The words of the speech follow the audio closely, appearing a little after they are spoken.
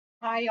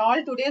Hi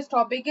all, today's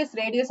topic is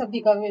radius of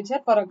the curvature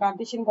for a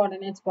Cartesian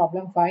coordinates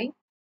problem 5.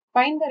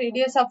 Find the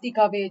radius of the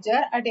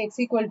curvature at x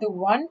equal to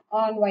 1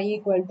 on y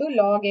equal to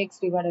log x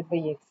divided by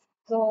x.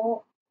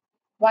 So,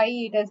 y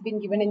it has been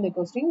given in the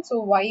question.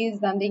 So, y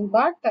is nothing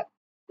but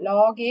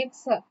log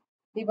x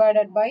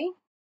divided by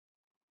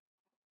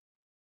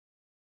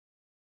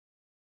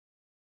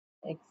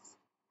x.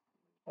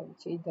 I will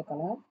change the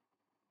color.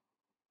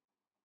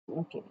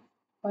 Okay.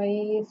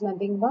 Y is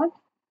nothing but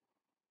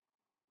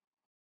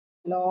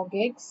log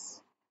x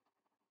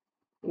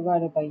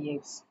divided by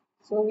x.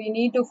 So we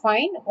need to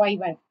find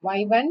y1.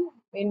 y1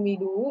 when we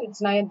do,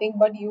 it's nothing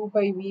but u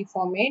by v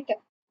format.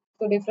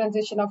 So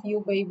differentiation of u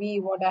by v,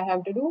 what I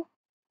have to do?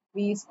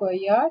 V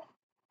squared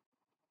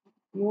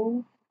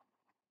u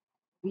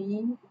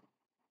v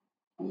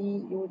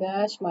u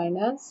dash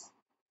minus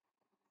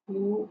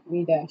u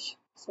v dash.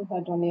 So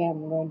that only I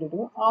am going to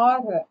do.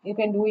 Or you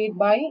can do it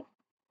by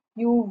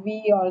u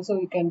v also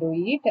you can do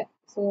it.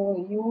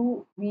 So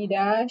u v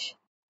dash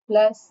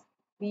plus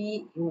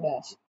v u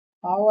dash.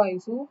 How I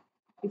do?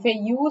 If I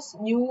use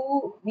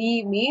u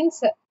v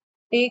means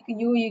take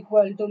u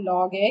equal to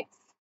log x,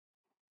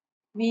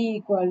 v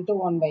equal to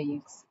 1 by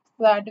x.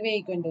 So that way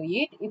you can do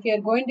it. If you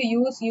are going to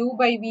use u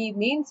by v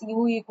means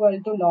u equal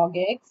to log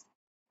x,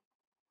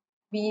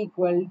 v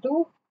equal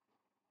to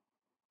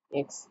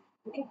x.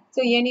 Okay.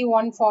 So any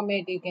one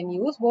format you can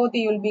use. Both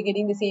you will be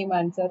getting the same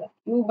answer.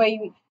 U by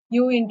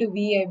u into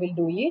v I will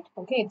do it.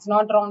 Okay. It's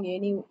not wrong.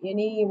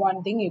 Any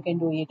one thing you can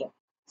do it.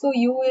 So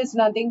u is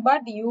nothing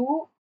but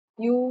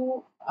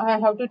u I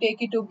have to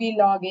take it to be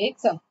log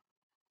x.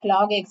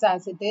 Log x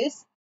as it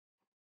is.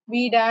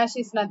 V dash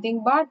is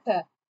nothing but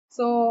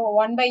so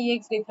 1 by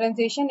x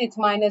differentiation it's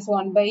minus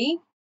 1 by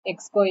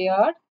x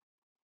squared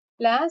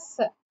plus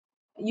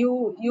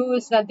u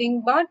is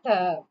nothing but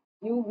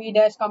u v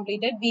dash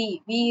completed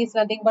v is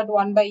nothing but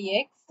 1 by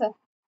x.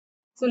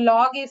 So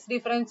log is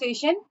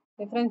differentiation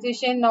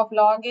of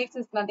log x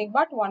is nothing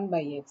but 1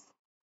 by x.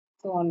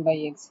 So 1 by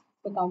x.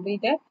 So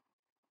completed.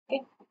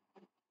 Okay.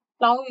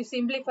 Now you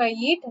simplify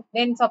it,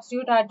 then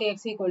substitute at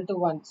x equal to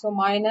 1. So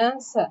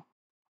minus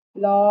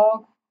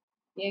log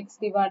x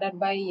divided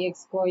by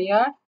x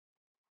squared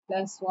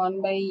plus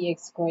 1 by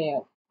x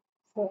squared.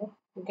 So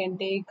you can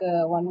take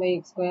 1 by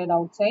x squared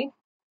outside,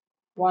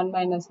 1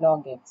 minus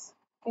log x.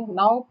 Okay.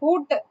 Now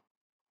put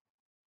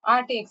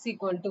at x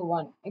equal to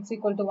 1. X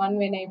equal to 1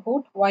 when I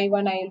put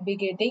y1 I will be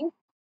getting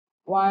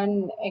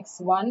 1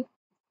 x1.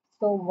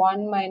 So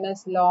 1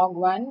 minus log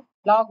 1.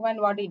 Log 1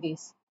 what it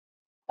is?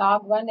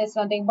 Log 1 is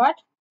nothing but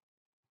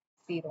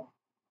 0.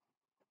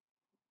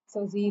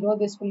 So 0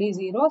 this fully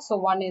 0. So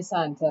 1 is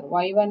answer.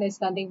 y1 is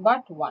nothing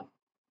but 1.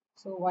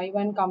 So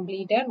y1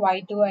 completed.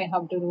 y2 I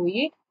have to do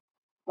it.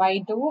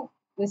 y2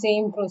 the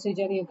same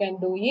procedure you can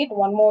do it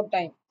one more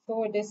time.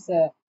 So it is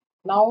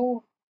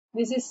now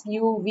this is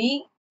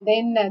uv,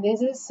 then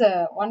this is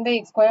 1 by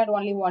x squared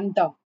only one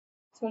term.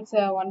 So it's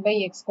 1 by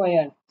x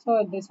squared. So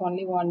it is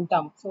only one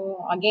term.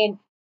 So again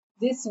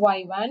this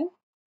y1,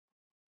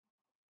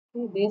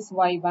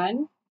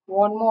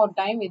 one more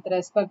time with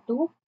respect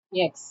to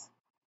x.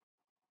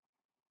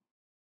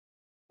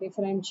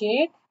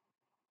 Differentiate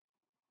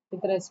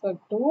with respect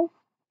to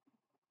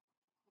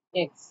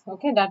x.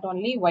 Okay, that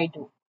only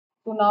y2.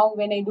 So now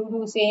when I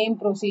do same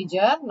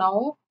procedure,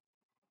 now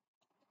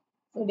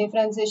so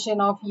differentiation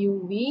of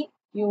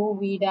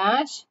uv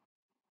dash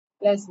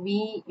plus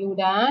v u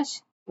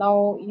dash.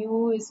 Now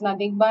u is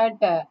nothing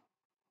but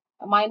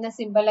minus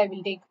symbol I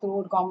will take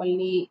through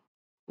commonly.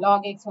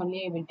 Log x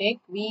only I will take.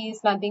 V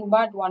is nothing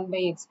but 1 by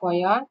x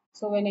square.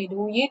 So when I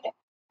do it,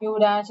 u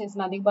dash is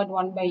nothing but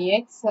 1 by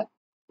x.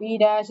 V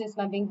dash is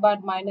nothing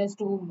but minus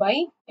 2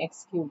 by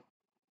x cube.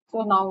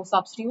 So now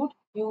substitute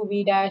u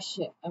v dash.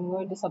 I'm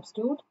going to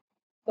substitute.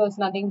 So it's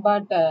nothing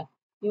but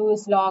u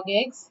is log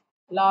x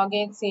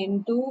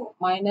into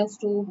minus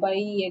 2 by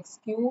x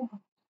cube,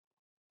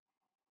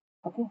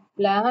 okay,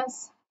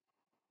 plus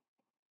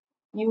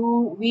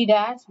u v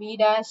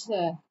dash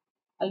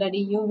already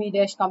u v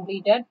dash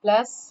completed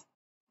plus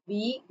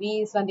v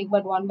is nothing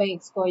but 1 by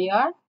x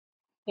squared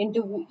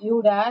into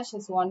u dash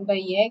is 1 by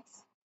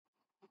x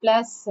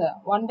plus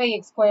 1 by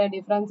x squared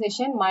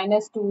differentiation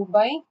minus 2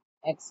 by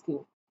x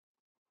cube.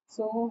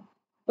 So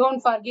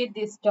don't forget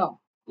this term.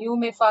 You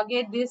may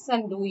forget this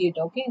and do it,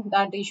 okay?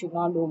 That you should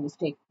not do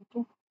mistake,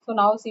 okay? So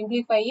now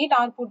simplify it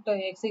or put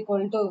x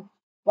equal to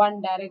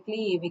 1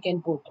 directly we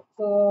can put.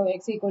 So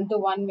x equal to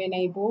 1 when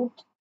I put,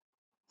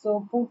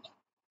 so put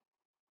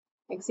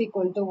x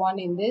equal to 1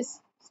 in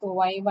this. So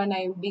y1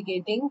 I will be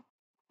getting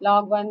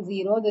log 1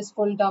 0, this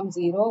full term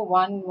 0,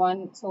 1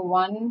 1, so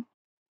 1.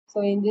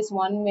 So in this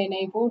 1 when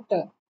I put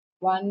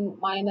 1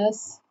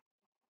 minus,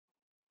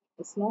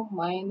 it's no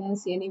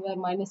minus, anywhere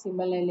minus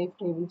symbol I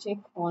left, I will check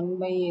 1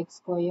 by x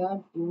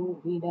squared u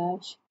v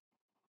dash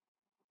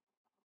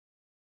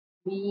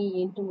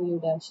v into u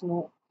dash,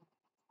 no,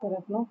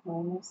 correct, no,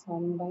 minus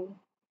 1 by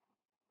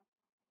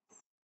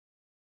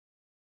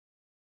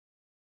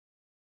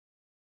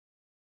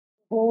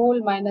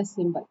whole minus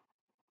symbol.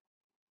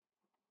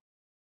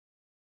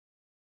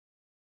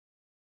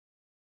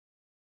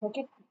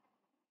 Okay.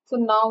 So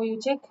now you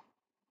check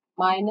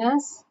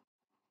minus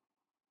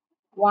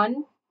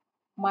 1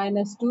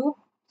 minus 2.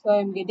 So I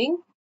am getting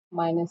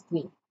minus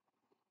 3.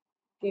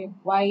 Okay.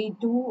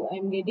 Y2 I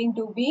am getting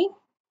to be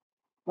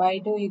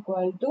y2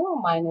 equal to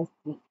minus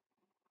 3.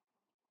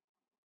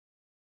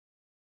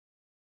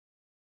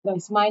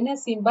 This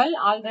minus symbol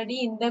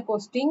already in the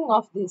question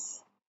of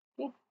this.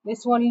 Okay.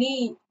 This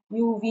only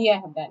UV I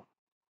have done.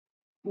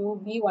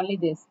 UV only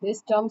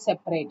this term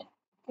separate.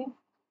 Okay.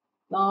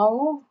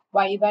 Now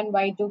y1,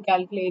 y2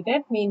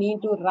 calculated. We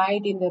need to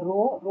write in the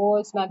row. Row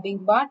is nothing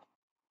but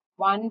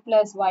 1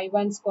 plus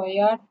y1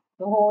 squared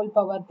the whole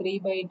power 3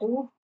 by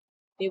 2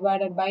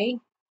 divided by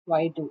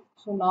y2.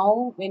 So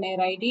now when I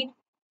write it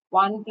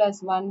 1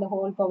 plus 1 the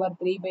whole power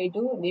 3 by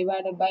 2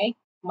 divided by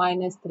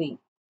minus 3.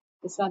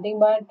 It's nothing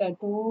but 2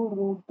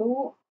 root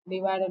 2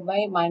 divided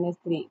by minus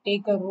 3.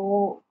 Take a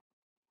row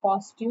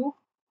positive,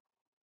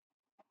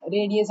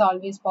 radius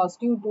always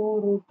positive,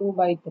 2 root 2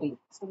 by 3.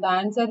 So the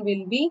answer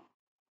will be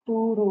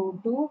 2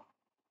 root 2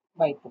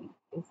 by 3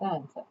 is the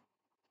answer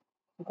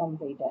to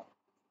complete that.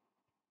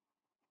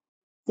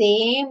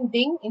 Same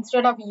thing,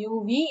 instead of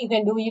uv, you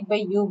can do it by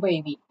u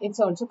by v. It's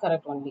also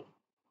correct only.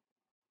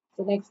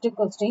 So next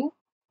question,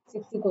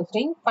 sixth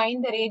question.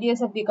 Find the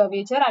radius of the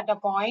curvature at a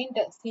point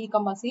c,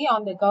 c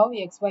on the curve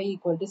xy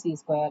equal to c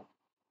square.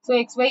 So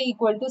xy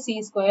equal to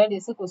c squared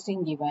is a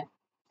question given.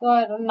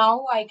 So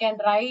now I can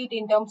write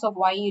in terms of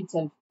y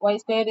itself. Y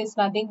square is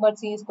nothing but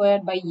c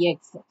squared by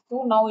x.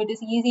 So now it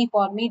is easy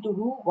for me to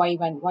do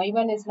y1.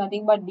 y1 is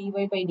nothing but dy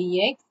by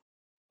dx.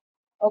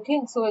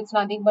 Okay, so it's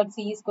nothing but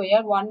c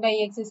squared. 1 by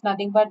x is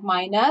nothing but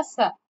minus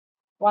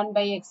 1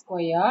 by x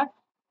squared.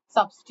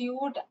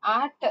 Substitute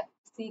at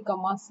c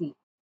comma c.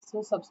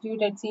 So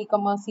substitute at c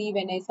comma c.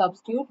 When I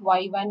substitute,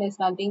 y1 is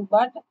nothing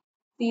but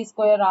c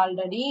square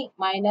already,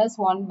 minus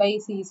 1 by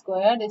c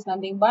squared is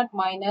nothing but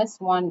minus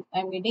 1. I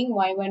am getting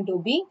y1 to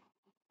be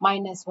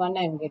minus 1.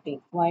 I am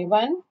getting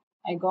y1.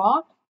 I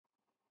got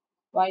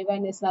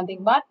y1 is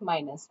nothing but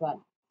minus 1.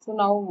 So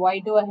now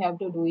y2 I have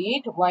to do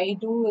it.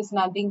 y2 is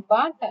nothing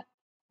but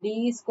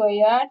d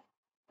squared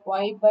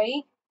y by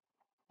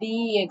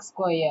dx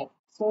squared.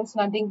 So it's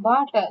nothing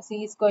but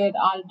c squared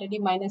already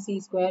minus c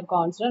squared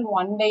constant.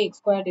 1 by x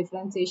squared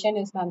differentiation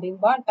is nothing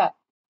but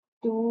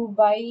 2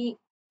 by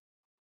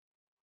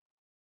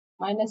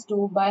minus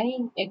 2 by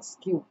x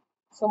cube.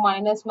 So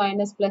minus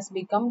minus plus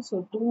becomes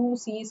so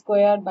 2c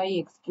squared by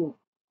x cube.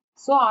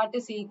 So at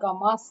c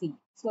comma c.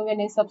 So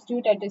when I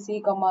substitute at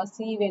c comma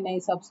c, when I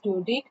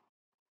substitute it,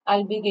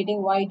 I'll be getting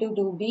y2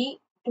 to be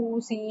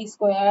 2c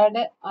squared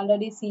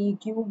already c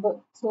cube.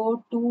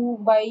 So 2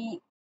 by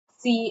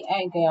c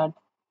I got.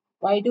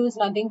 y2 is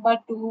nothing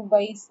but 2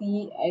 by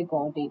c. I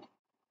got it.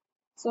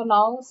 So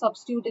now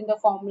substitute in the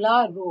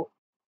formula rho.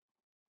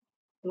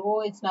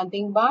 Rho is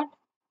nothing but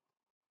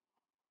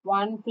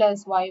 1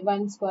 plus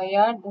y1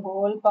 squared the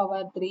whole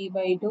power 3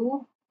 by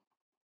 2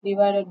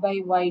 divided by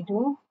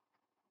y2.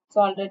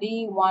 So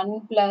already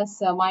 1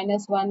 plus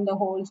minus 1 the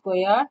whole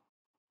square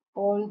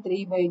whole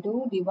 3 by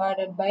 2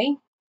 divided by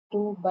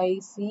 2 by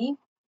c.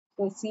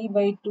 So c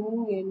by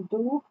 2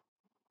 into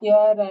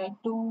here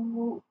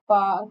 2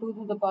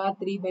 to the power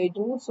 3 by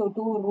 2. So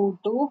 2 root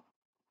 2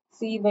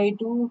 c by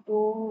 2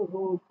 2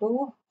 root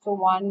 2. So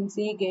 1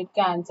 c get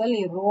cancelled.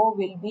 A row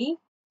will be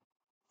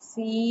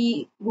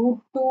c root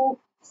 2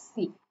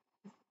 c.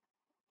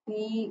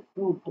 C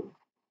root 2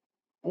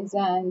 is the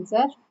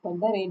answer for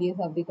the radius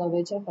of the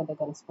curvature for the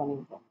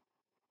corresponding row.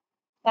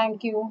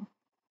 Thank you.